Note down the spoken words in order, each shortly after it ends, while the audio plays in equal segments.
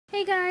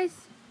Hey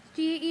guys,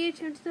 GEH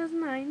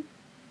 2009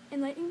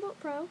 and Lightning Bolt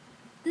Pro.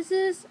 This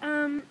is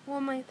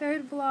my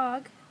third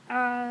vlog.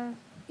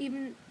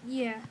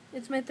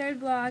 It's my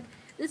third vlog.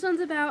 This one's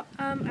about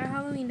our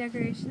Halloween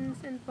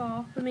decorations in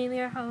fall, but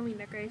mainly our Halloween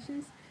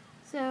decorations.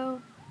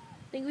 So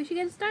I think we should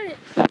get started.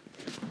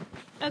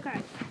 Okay,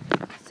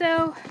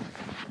 so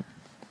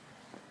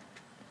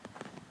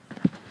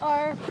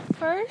our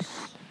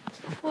first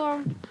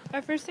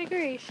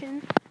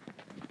decoration,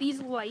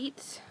 these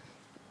lights.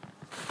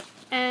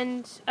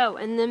 And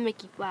the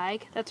Mickey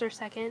flag. That's our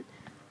second.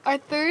 Our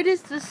third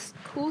is this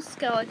cool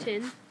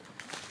skeleton.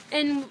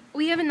 And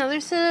we have another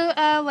set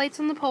of lights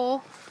on the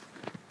pole.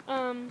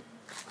 Right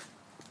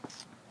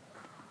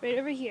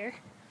over here.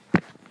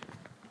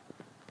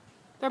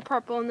 They're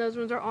purple and those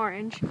ones are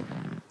orange.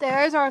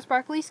 There's our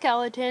sparkly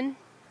skeleton.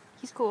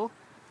 He's cool.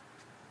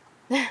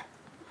 Let's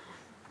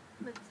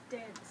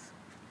dance.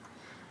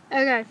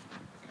 Okay.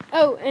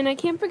 Oh, and I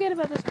can't forget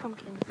about this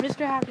pumpkin.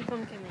 Mr. Happy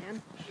Pumpkin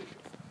Man.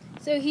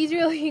 So he's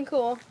really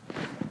cool.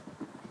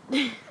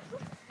 so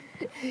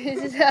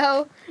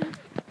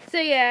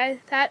yeah,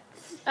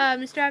 that's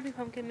Mr. Happy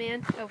Pumpkin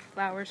Man. Oh,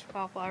 flowers,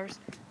 fall flowers,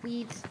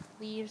 weeds,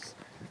 leaves.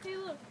 Hey,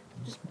 look.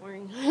 Just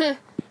boring. Hey,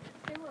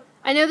 look.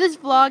 I know this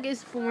vlog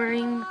is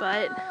boring,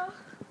 but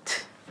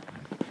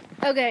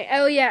okay.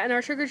 Oh yeah, and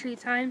our trick or treat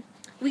time.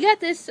 We got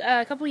this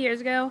a couple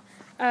years ago.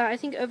 I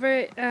think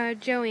over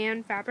at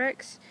Joanne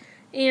Fabrics,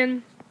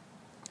 and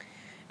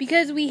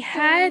because we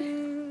have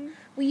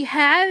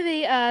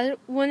a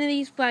one of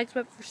these flags,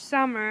 but for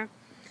summer.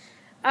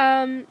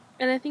 And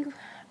I think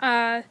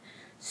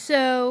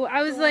so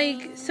I was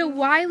like, so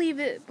why leave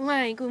it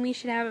blank when we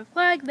should have a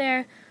flag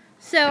there?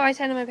 So I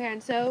said to my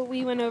parents. So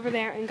we went over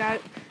there and got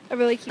a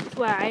really cute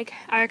flag.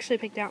 I actually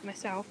picked it out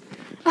myself.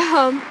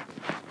 Oh,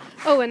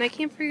 and I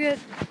can't forget.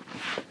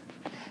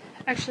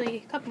 Actually,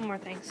 a couple more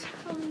things.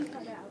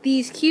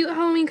 These cute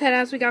Halloween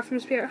cutouts we got from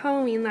Spirit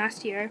Halloween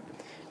last year.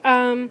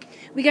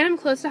 We got them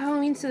close to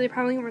Halloween, so they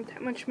probably weren't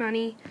that much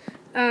money.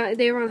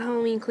 They were on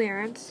Halloween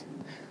clearance.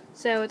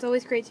 So it's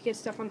always great to get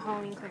stuff on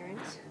Halloween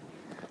clearance.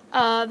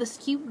 This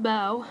cute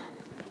bow.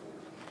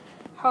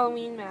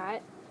 Halloween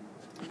mat.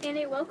 And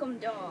a welcome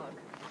dog.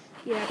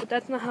 Yeah, but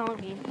that's not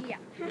Halloween. Yeah.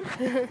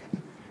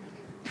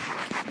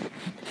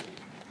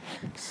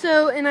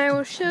 So, and I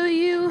will show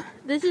you,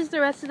 this is the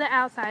rest of the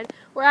outside.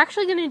 We're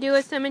actually going to do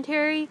a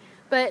cemetery,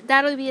 but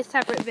that'll be a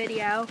separate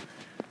video.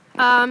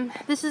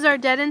 This is our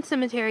Dead End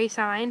Cemetery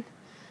sign.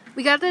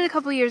 We got that a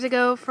couple years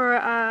ago for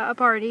a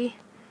party.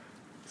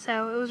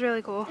 So it was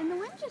really cool. And the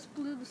wind just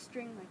blew the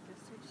string like this.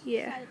 So I just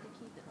decided to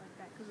keep it like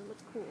that because it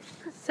looks cool.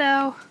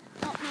 So,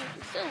 I don't know if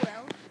it's so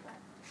well.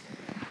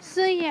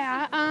 So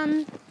yeah,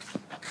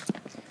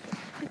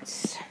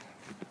 let's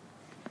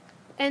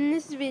end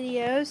this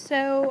video.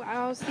 So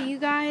I'll see you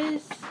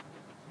guys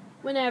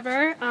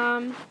whenever.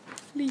 I'm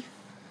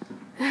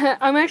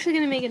actually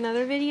going to make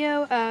another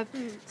video of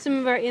some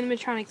of our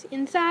animatronics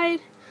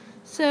inside.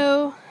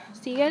 So,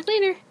 see you guys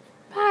later.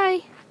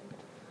 Bye.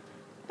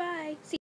 Bye. See